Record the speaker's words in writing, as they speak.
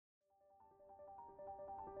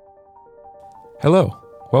Hello,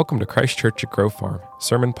 welcome to Christ Church at Grove Farm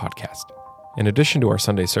Sermon Podcast. In addition to our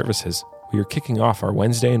Sunday services, we are kicking off our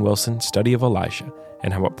Wednesday in Wilson study of Elijah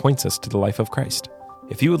and how it points us to the life of Christ.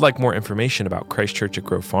 If you would like more information about Christ Church at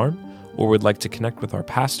Grove Farm, or would like to connect with our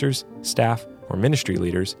pastors, staff, or ministry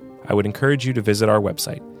leaders, I would encourage you to visit our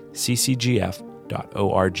website,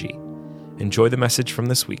 ccgf.org. Enjoy the message from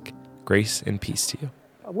this week. Grace and peace to you.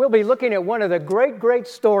 We'll be looking at one of the great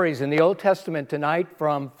stories in the Old Testament tonight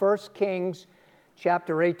from 1 Kings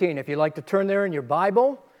chapter 18. If you'd like to turn there in your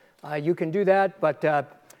Bible, you can do that, but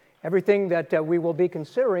everything that we will be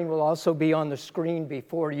considering will also be on the screen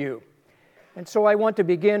before you. And so I want to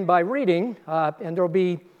begin by reading, and there'll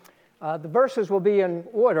be, the verses will be in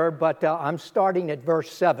order, but I'm starting at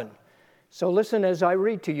verse 7. So listen as I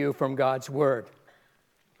read to you from God's Word.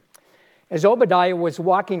 As Obadiah was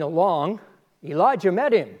walking along, Elijah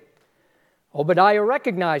met him. Obadiah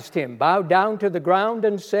recognized him, bowed down to the ground,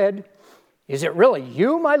 and said, "Is it really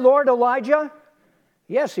you, my lord Elijah?"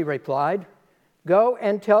 "Yes," he replied. "Go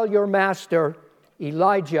and tell your master,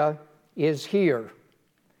 Elijah is here."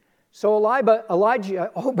 So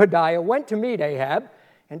Obadiah went to meet Ahab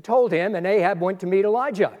and told him, and Ahab went to meet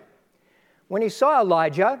Elijah. When he saw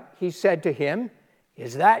Elijah, he said to him,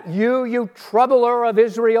 "Is that you, you troubler of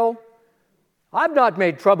Israel?" "I've not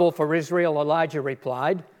made trouble for Israel," Elijah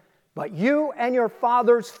replied, "but you and your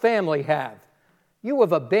father's family have. You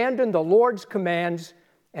have abandoned the Lord's commands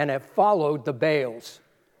and have followed the Baals.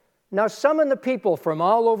 Now summon the people from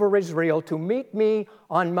all over Israel to meet me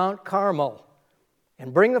on Mount Carmel,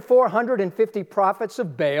 and bring the 450 prophets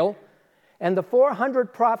of Baal and the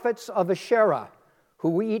 400 prophets of Asherah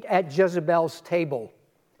who eat at Jezebel's table."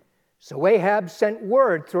 So Ahab sent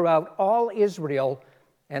word throughout all Israel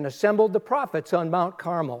and assembled the prophets on Mount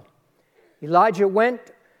Carmel. Elijah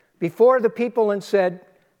went before the people and said,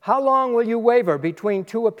 "How long will you waver between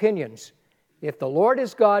two opinions? If the Lord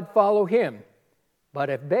is God, follow him. But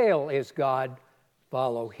if Baal is God,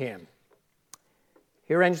 follow him."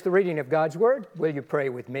 Here ends the reading of God's Word. Will you pray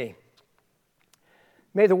with me?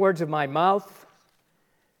 May the words of my mouth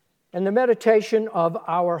and the meditation of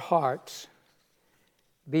our hearts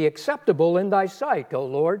be acceptable in thy sight, O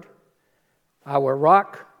Lord, our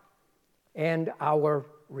rock and our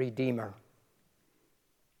Redeemer.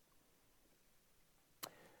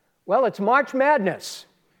 Well, it's March Madness,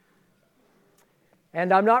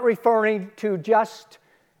 and I'm not referring to just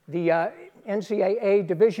the NCAA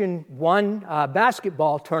Division I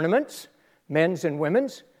basketball tournaments, men's and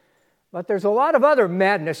women's, but there's a lot of other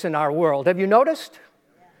madness in our world. Have you noticed?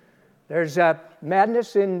 There's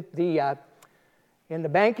madness in the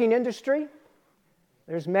banking industry.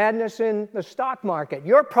 There's madness in the stock market.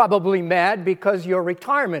 You're probably mad because your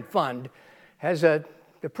retirement fund has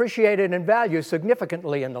depreciated in value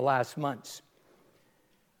significantly in the last months.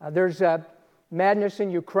 There's madness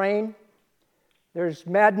in Ukraine. There's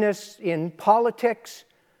madness in politics.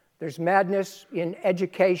 There's madness in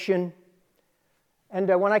education. And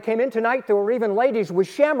when I came in tonight, there were even ladies with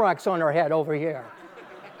shamrocks on their head over here.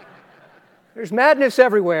 There's madness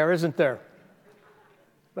everywhere, isn't there?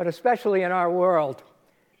 But especially in our world,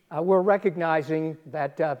 we're recognizing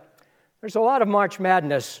that there's a lot of March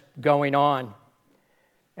Madness going on.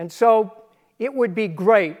 And so it would be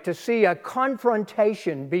great to see a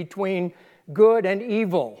confrontation between good and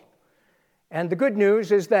evil. And the good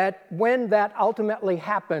news is that when that ultimately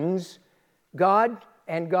happens, God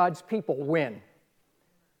and God's people win.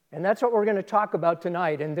 And that's what we're going to talk about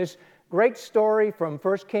tonight. In this great story from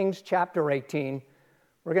 1 Kings chapter 18,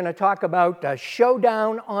 we're going to talk about a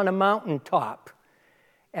showdown on a mountaintop.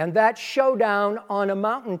 And that showdown on a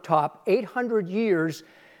mountaintop, 800 years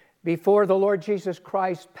before the Lord Jesus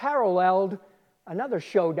Christ, paralleled another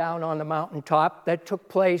showdown on the mountaintop that took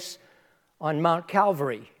place on Mount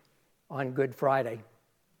Calvary on Good Friday.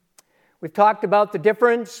 We've talked about the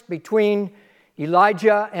difference between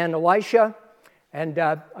Elijah and Elisha. And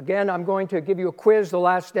again, I'm going to give you a quiz the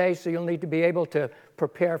last day, so you'll need to be able to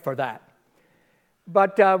prepare for that.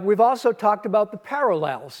 But we've also talked about the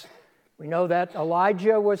parallels. We know that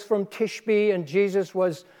Elijah was from Tishbe and Jesus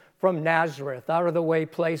was from Nazareth, out-of-the-way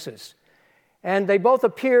places. And they both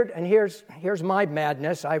appeared, and here's my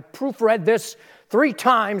madness. I proofread this 3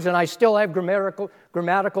 times, and I still have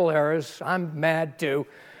grammatical errors. I'm mad, too.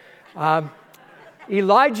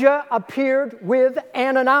 Elijah appeared with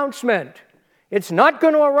an announcement. It's not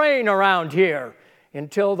going to rain around here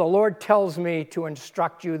until the Lord tells me to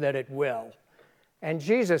instruct you that it will. And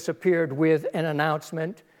Jesus appeared with an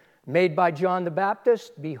announcement made by John the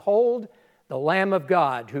Baptist, "Behold, the Lamb of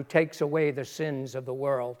God who takes away the sins of the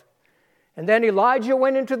world." And then Elijah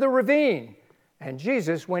went into the ravine, and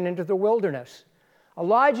Jesus went into the wilderness.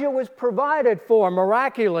 Elijah was provided for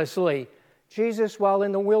miraculously. Jesus, while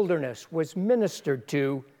in the wilderness, was ministered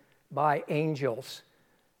to by angels.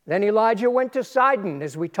 Then Elijah went to Sidon,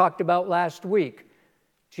 as we talked about last week.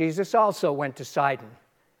 Jesus also went to Sidon.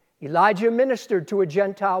 Elijah ministered to a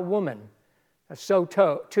Gentile woman. So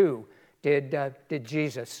too did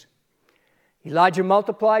Jesus. Elijah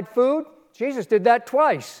multiplied food. Jesus did that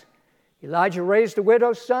twice. Elijah raised a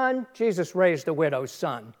widow's son. Jesus raised a widow's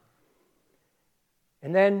son.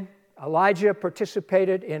 And then Elijah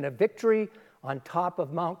participated in a victory on top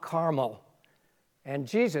of Mount Carmel. And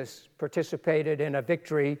Jesus participated in a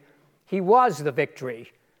victory. He was the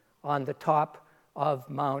victory on the top of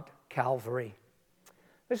Mount Calvary.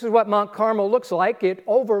 This is what Mount Carmel looks like. It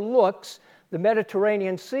overlooks the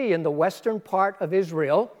Mediterranean Sea in the western part of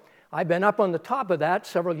Israel. I've been up on the top of that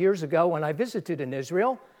several years ago when I visited in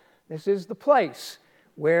Israel. This is the place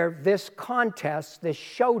where this contest, this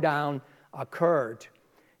showdown occurred.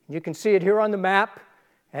 You can see it here on the map,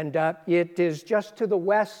 and it is just to the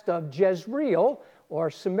west of Jezreel, or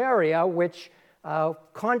Samaria, which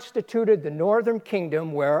constituted the northern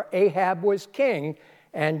kingdom where Ahab was king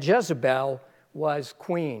and Jezebel was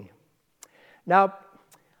queen. Now,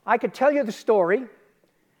 I could tell you the story,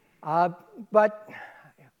 but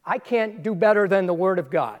I can't do better than the Word of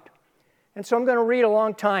God. And so I'm going to read a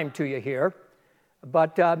long time to you here,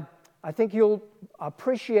 but I think you'll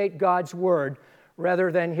appreciate God's Word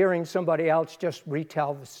rather than hearing somebody else just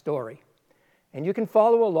retell the story. And you can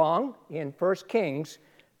follow along in 1 Kings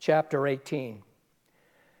chapter 18.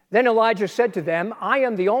 Then Elijah said to them, I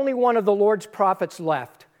am the only one of the Lord's prophets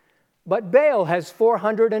left, but Baal has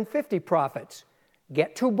 450 prophets.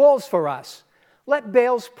 Get 2 bulls for us. Let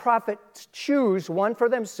Baal's prophets choose one for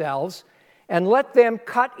themselves, and let them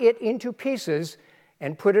cut it into pieces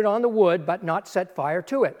and put it on the wood, but not set fire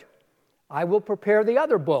to it. I will prepare the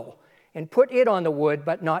other bull and put it on the wood,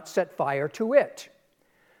 but not set fire to it.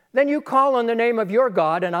 Then you call on the name of your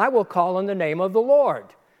God, and I will call on the name of the Lord.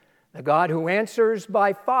 The God who answers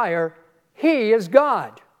by fire, he is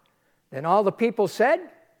God. Then all the people said,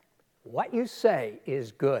 what you say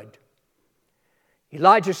is good.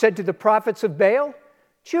 Elijah said to the prophets of Baal,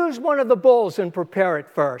 choose one of the bulls and prepare it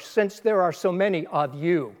first, since there are so many of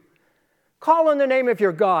you. Call on the name of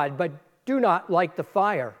your God, but do not light the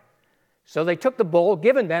fire. So they took the bull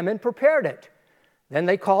given them and prepared it. Then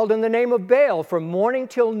they called in the name of Baal from morning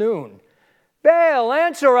till noon. Baal,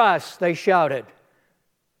 answer us, they shouted.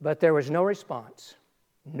 But there was no response.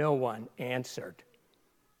 No one answered.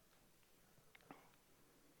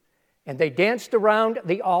 And they danced around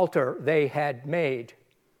the altar they had made.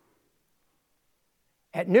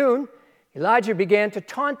 At noon, Elijah began to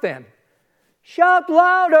taunt them. Shout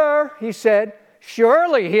louder, he said.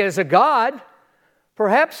 Surely he is a god.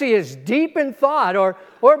 Perhaps he is deep in thought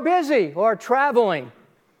or busy or traveling.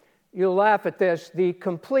 You'll laugh at this. The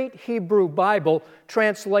complete Hebrew Bible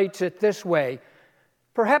translates it this way.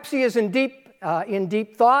 Perhaps he is in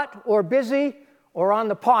deep thought or busy or on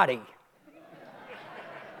the potty.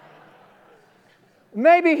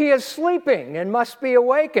 Maybe he is sleeping and must be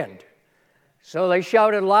awakened. So they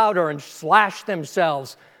shouted louder and slashed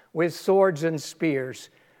themselves with swords and spears,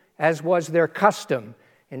 as was their custom,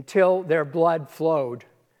 until their blood flowed.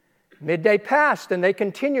 Midday passed, and they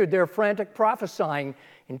continued their frantic prophesying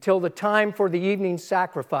until the time for the evening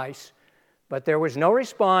sacrifice. But there was no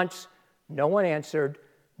response, no one answered,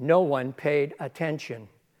 no one paid attention.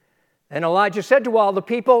 Then Elijah said to all the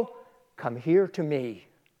people, come here to me.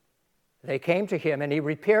 They came to him, and he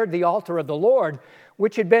repaired the altar of the Lord,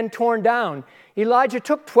 which had been torn down. Elijah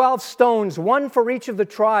took 12 stones, one for each of the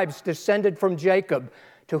tribes descended from Jacob,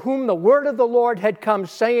 to whom the word of the Lord had come,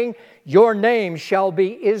 saying, your name shall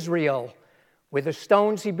be Israel. With the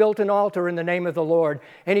stones he built an altar in the name of the Lord,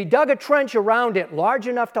 and he dug a trench around it large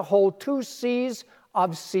enough to hold 2 seahs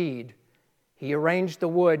of seed. He arranged the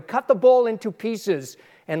wood, cut the bull into pieces,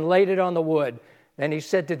 and laid it on the wood. Then he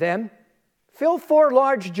said to them, fill 4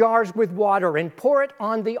 large jars with water and pour it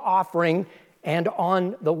on the offering and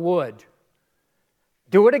on the wood.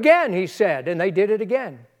 Do it again, he said, and they did it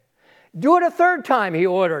again. Do it a 3rd time, he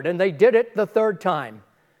ordered, and they did it the 3rd time.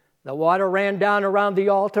 The water ran down around the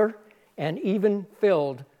altar and even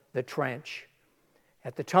filled the trench.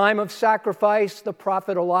 At the time of sacrifice, the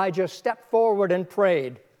prophet Elijah stepped forward and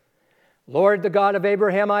prayed, Lord, the God of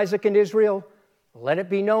Abraham, Isaac, and Israel, let it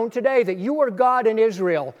be known today that you are God in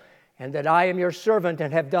Israel, and that I am your servant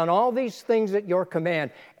and have done all these things at your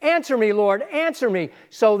command. Answer me, Lord, answer me,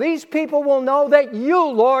 so these people will know that you,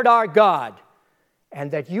 Lord, are God, and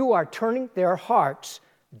that you are turning their hearts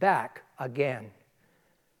back again.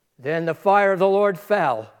 Then the fire of the Lord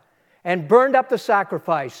fell and burned up the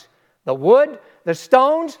sacrifice, the the wood, the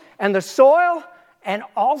stones, and the soil, and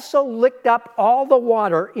also licked up all the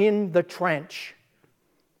water in the trench.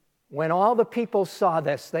 When all the people saw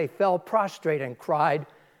this, they fell prostrate and cried,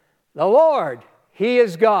 "The Lord, He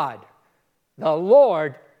is God. The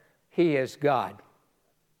Lord, He is God."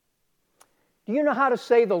 Do you know how to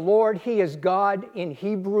say the Lord, He is God in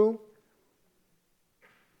Hebrew?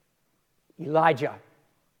 Elijah.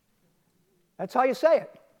 That's how you say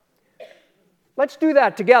it. Let's do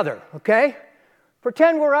that together, okay?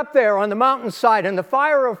 Pretend we're up there on the mountainside and the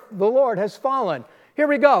fire of the Lord has fallen. Here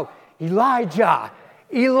we go. Elijah,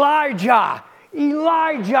 Elijah,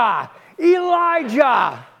 Elijah,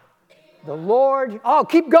 Elijah. The Lord, oh,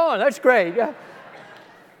 keep going. That's great.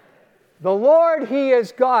 The Lord, He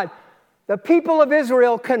is God. The people of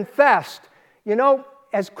Israel confessed. You know,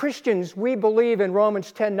 as Christians, we believe in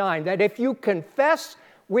Romans 10:9 that if you confess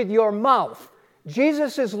with your mouth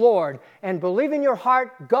Jesus is Lord and believe in your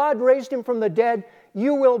heart God raised Him from the dead,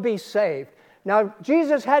 you will be saved. Now,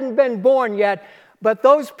 Jesus hadn't been born yet, but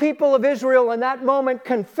those people of Israel in that moment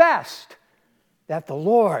confessed that the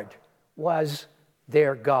Lord was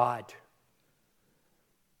their God.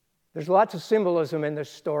 There's lots of symbolism in this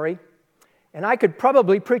story, and I could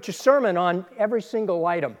probably preach a sermon on every single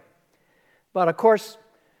item. But of course,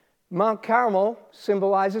 Mount Carmel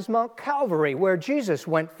symbolizes Mount Calvary, where Jesus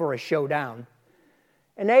went for a showdown.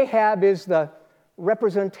 And Ahab is the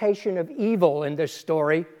representation of evil in this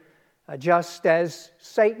story, just as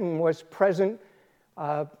Satan was present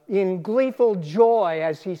in gleeful joy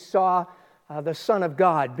as he saw the Son of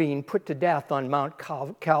God being put to death on Mount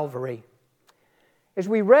Calvary. As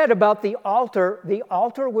we read about the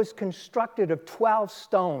altar was constructed of 12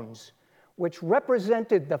 stones, which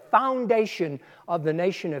represented the foundation of the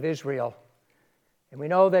nation of Israel. And we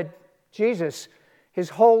know that Jesus, His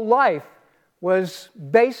whole life, was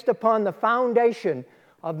based upon the foundation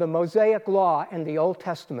of the Mosaic Law and the Old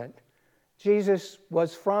Testament. Jesus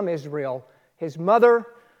was from Israel, His mother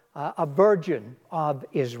a virgin of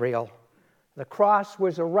Israel. The cross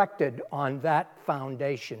was erected on that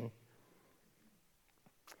foundation.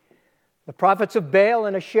 The prophets of Baal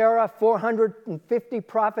and Asherah, 450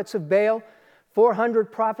 prophets of Baal,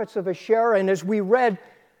 400 prophets of Asherah, and as we read,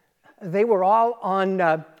 they were all on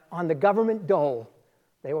the government dole.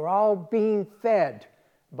 They were all being fed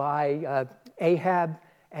by Ahab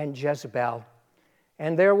and Jezebel.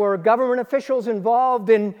 And there were government officials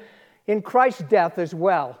involved in Christ's death as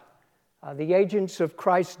well. The agents of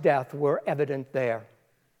Christ's death were evident there.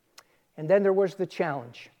 And then there was the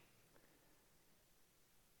challenge.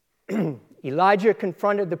 Elijah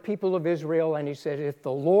confronted the people of Israel and he said, "If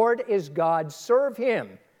the Lord is God, serve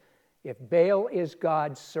Him. If Baal is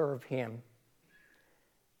God, serve him."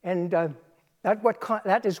 And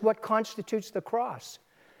that is what constitutes the cross.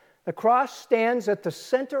 The cross stands at the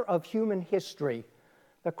center of human history,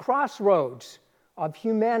 the crossroads of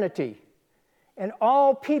humanity. And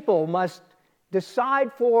all people must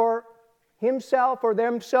decide for himself or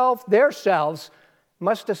themselves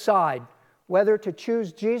must decide whether to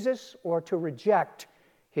choose Jesus or to reject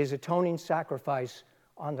His atoning sacrifice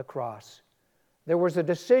on the cross. There was a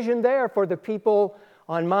decision there for the people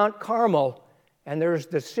on Mount Carmel, and there's a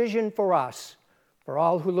decision for us, for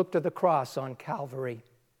all who look to the cross on Calvary.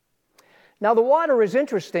 Now the water is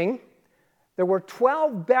interesting. There were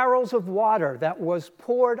 12 barrels of water that was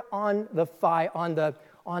poured on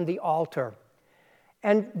the altar.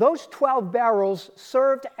 And those 12 barrels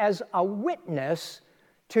served as a witness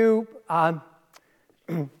to... am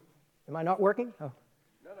I not working? Oh.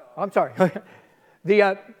 No. I'm sorry.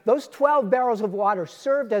 Those 12 barrels of water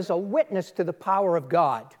served as a witness to the power of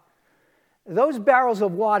God. Those barrels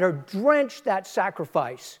of water drenched that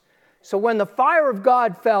sacrifice. So when the fire of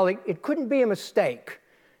God fell, it couldn't be a mistake.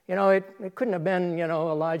 You know, it couldn't have been,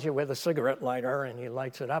 Elijah with a cigarette lighter and he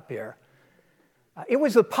lights it up here. It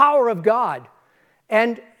was the power of God.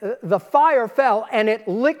 And the fire fell and it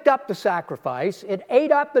licked up the sacrifice. It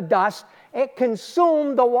ate up the dust. It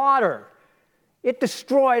consumed the water. It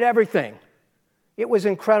destroyed everything. It was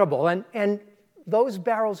incredible. And those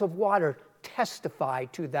barrels of water testify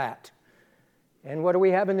to that. And what do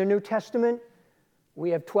we have in the New Testament?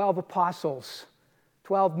 We have 12 apostles,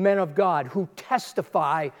 12 men of God who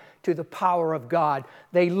testify to the power of God.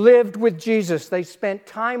 They lived with Jesus. They spent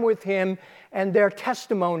time with Him, and their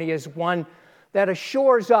testimony is one that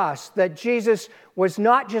assures us that Jesus was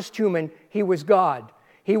not just human, He was God.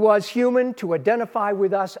 He was human to identify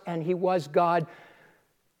with us, and He was God.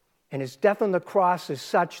 And His death on the cross is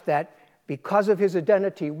such that because of His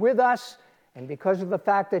identity with us, and because of the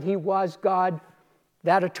fact that He was God,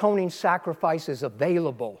 that atoning sacrifice is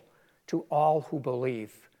available to all who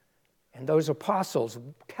believe. And those apostles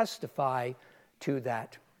testify to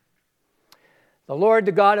that. The Lord,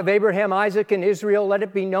 the God of Abraham, Isaac, and Israel, let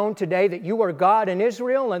it be known today that you are God in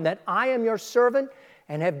Israel and that I am your servant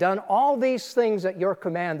and have done all these things at your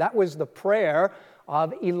command. That was the prayer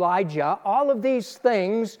of Elijah. All of these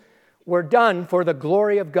things were done for the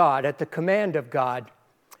glory of God, at the command of God.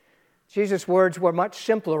 Jesus' words were much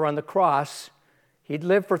simpler on the cross. He'd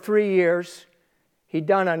lived for 3 years. He'd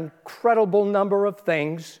done an incredible number of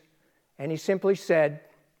things. And he simply said,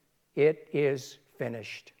 "It is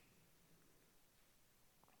finished."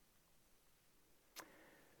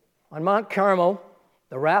 On Mount Carmel,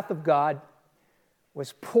 the wrath of God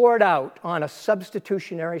was poured out on a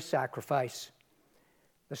substitutionary sacrifice.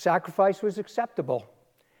 The sacrifice was acceptable,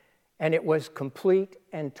 and it was complete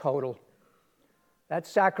and total. That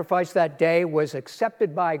sacrifice that day was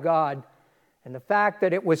accepted by God, and the fact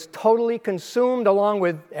that it was totally consumed along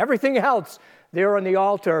with everything else there on the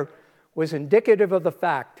altar was indicative of the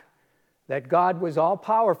fact that God was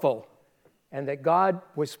all-powerful and that God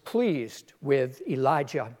was pleased with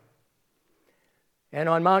Elijah. And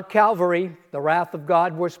on Mount Calvary, the wrath of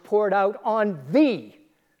God was poured out on the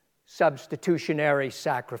substitutionary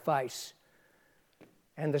sacrifice.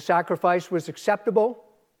 And the sacrifice was acceptable,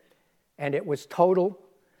 and it was total,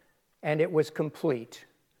 and it was complete.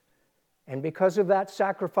 And because of that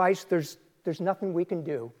sacrifice, there's nothing we can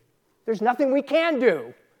do. There's nothing we can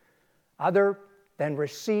do other than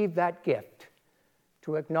receive that gift,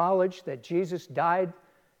 to acknowledge that Jesus died,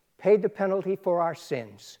 paid the penalty for our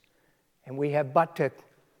sins, and we have but to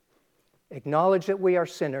acknowledge that we are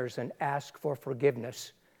sinners and ask for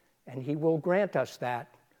forgiveness, and He will grant us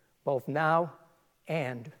that both now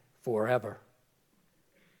and forever.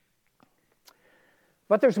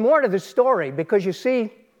 But there's more to the story, because you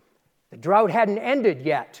see, the drought hadn't ended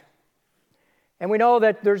yet. And we know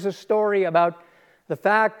that there's a story about the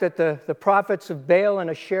fact that the prophets of Baal and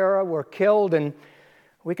Asherah were killed, and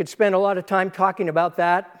we could spend a lot of time talking about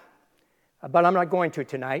that, but I'm not going to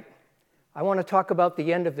tonight. I want to talk about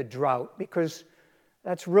the end of the drought, because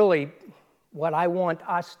that's really what I want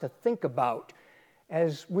us to think about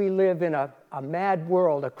as we live in a mad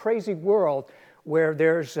world, a crazy world where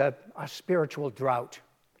there's a spiritual drought.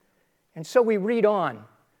 And so we read on.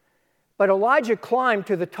 But Elijah climbed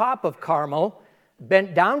to the top of Carmel,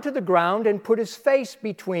 bent down to the ground, and put his face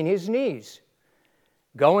between his knees.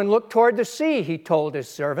 "Go and look toward the sea," he told his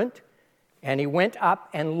servant, and he went up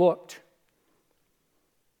and looked.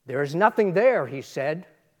 "There is nothing there," he said.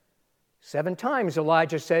 7 times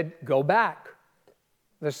Elijah said, "Go back."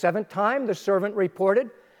 The 7th time the servant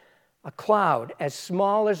reported, "A cloud as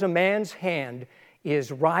small as a man's hand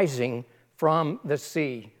is rising from the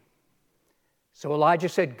sea." So Elijah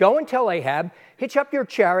said, "Go and tell Ahab, hitch up your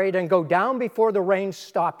chariot and go down before the rain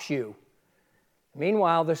stops you."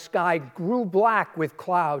 Meanwhile, the sky grew black with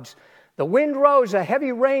clouds. The wind rose, a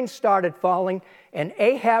heavy rain started falling, and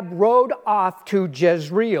Ahab rode off to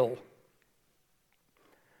Jezreel.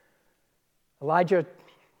 Elijah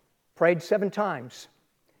prayed 7 times.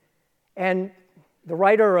 And the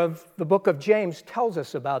writer of the book of James tells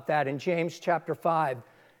us about that in James chapter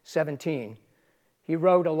 5:17. He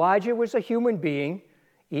wrote, "Elijah was a human being,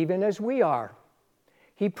 even as we are.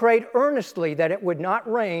 He prayed earnestly that it would not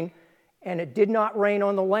rain, and it did not rain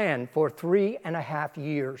on the land for 3.5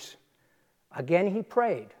 years. Again he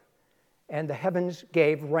prayed, and the heavens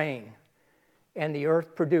gave rain, and the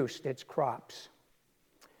earth produced its crops."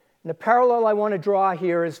 And the parallel I want to draw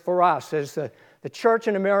here is for us as the church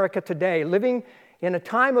in America today, living in a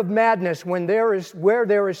time of madness where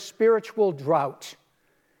there is spiritual drought.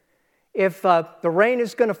 If the rain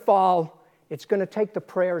is going to fall, it's going to take the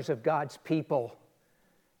prayers of God's people.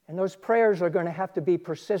 And those prayers are going to have to be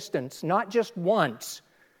persistent, not just once,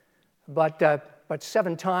 but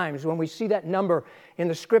 7 times. When we see that number in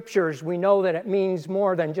the Scriptures, we know that it means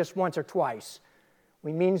more than just once or twice. It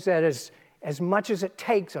means that as much as it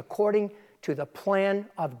takes according to the plan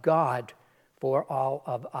of God for all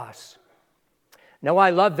of us. Now I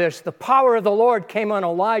love this. "The power of the Lord came on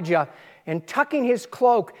Elijah, and tucking his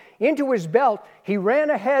cloak into his belt, he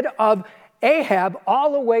ran ahead of Ahab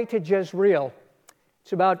all the way to Jezreel."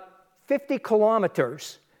 It's about 50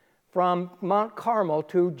 kilometers from Mount Carmel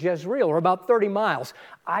to Jezreel, or about 30 miles.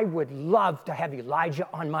 I would love to have Elijah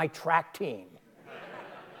on my track team.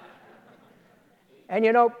 And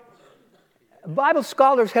you know, Bible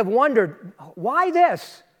scholars have wondered, why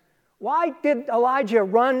this? Why did Elijah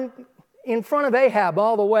run in front of Ahab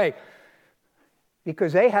all the way?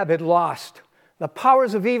 Because Ahab had lost. The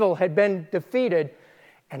powers of evil had been defeated,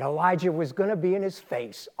 and Elijah was going to be in his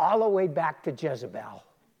face all the way back to Jezebel.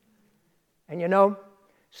 And you know,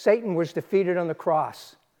 Satan was defeated on the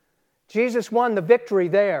cross. Jesus won the victory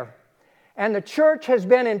there. And the church has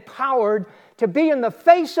been empowered to be in the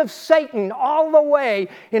face of Satan all the way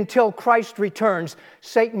until Christ returns.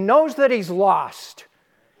 Satan knows that he's lost,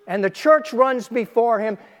 and the church runs before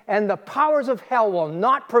him, and the powers of hell will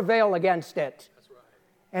not prevail against it. That's right.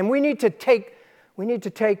 And we need to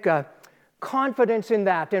take confidence in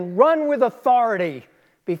that and run with authority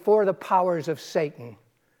before the powers of Satan,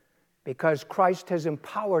 because Christ has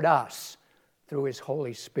empowered us through his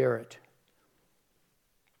Holy Spirit.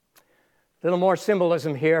 A little more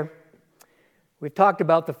symbolism here. We've talked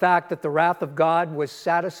about the fact that the wrath of God was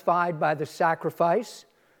satisfied by the sacrifice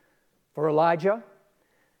for Elijah,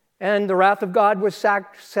 and the wrath of God was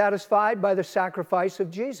satisfied by the sacrifice of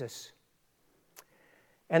Jesus.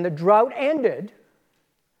 And the drought ended,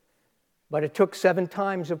 but it took 7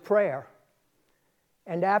 times of prayer.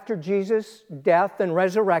 And after Jesus' death and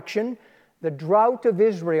resurrection, the drought of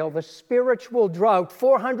Israel, the spiritual drought,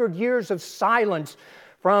 400 years of silence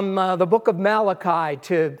from the book of Malachi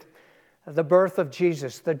to the birth of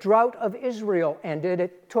Jesus. The drought of Israel ended.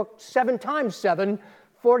 It took 7 times 7,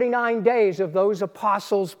 49 days of those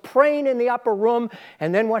apostles praying in the upper room.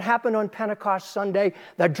 And then what happened on Pentecost Sunday?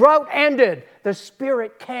 The drought ended. The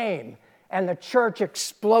Spirit came and the church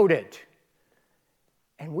exploded.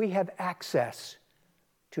 And we have access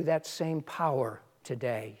to that same power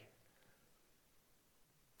today.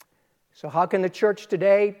 So how can the church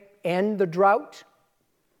today end the drought?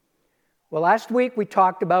 Well, last week we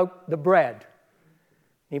talked about the bread,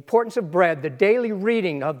 the importance of bread, the daily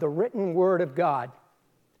reading of the written Word of God.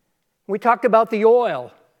 We talked about the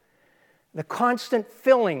oil, the constant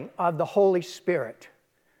filling of the Holy Spirit.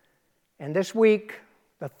 And this week,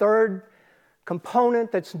 the third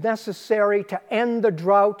component that's necessary to end the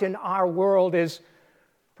drought in our world is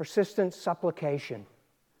persistent supplication,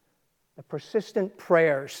 the persistent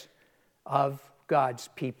prayers of God's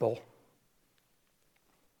people.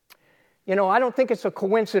 You know, I don't think it's a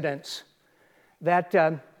coincidence that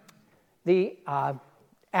the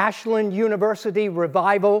Ashland University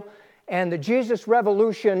revival and the Jesus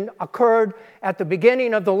Revolution occurred at the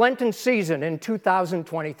beginning of the Lenten season in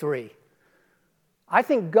 2023. I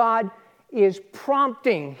think God is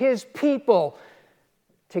prompting His people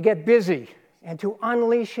to get busy and to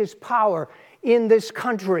unleash His power in this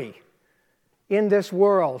country, in this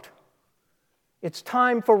world. It's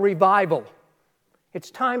time for revival. It's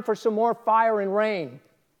time for some more fire and rain.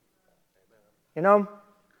 You know,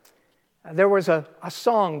 there was a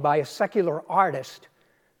song by a secular artist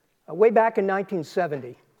way back in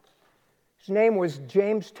 1970. His name was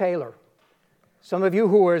James Taylor. Some of you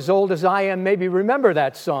who are as old as I am maybe remember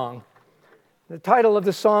that song. The title of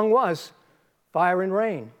the song was Fire and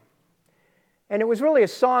Rain. And it was really a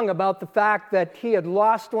song about the fact that he had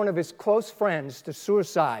lost one of his close friends to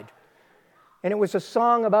suicide. And it was a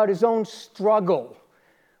song about his own struggle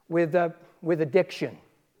with addiction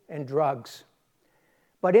and drugs.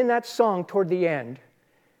 But in that song, toward the end,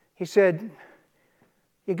 he said,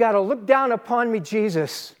 "You got to look down upon me,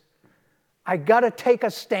 Jesus. I got to take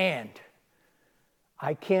a stand.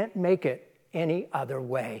 I can't make it any other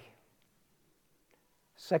way."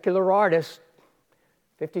 Secular artist,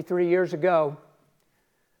 53 years ago.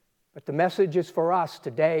 But the message is for us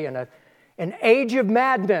today in an age of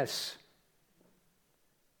madness.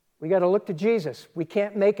 We got to look to Jesus. We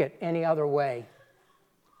can't make it any other way.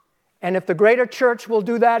 And if the greater church will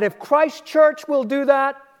do that, if Christ Church will do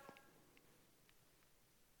that,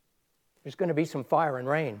 there's going to be some fire and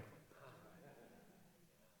rain.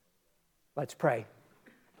 Let's pray.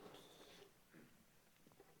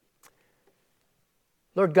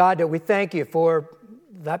 Lord God, we thank you for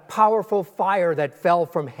that powerful fire that fell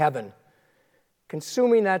from heaven,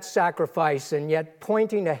 consuming that sacrifice and yet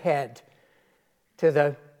pointing ahead to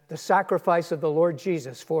the sacrifice of the Lord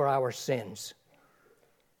Jesus for our sins.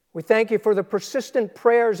 We thank you for the persistent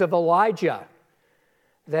prayers of Elijah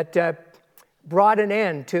that brought an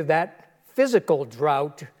end to that physical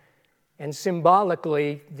drought and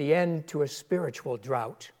symbolically the end to a spiritual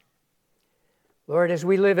drought. Lord, as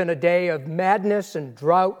we live in a day of madness and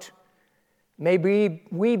drought, may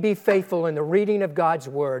we be faithful in the reading of God's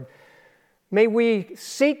Word. May we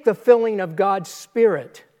seek the filling of God's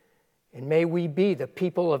Spirit. And may we be the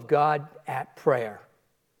people of God at prayer.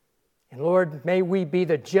 And Lord, may we be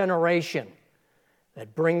the generation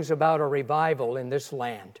that brings about a revival in this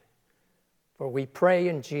land. For we pray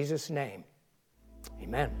in Jesus' name.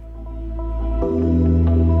 Amen.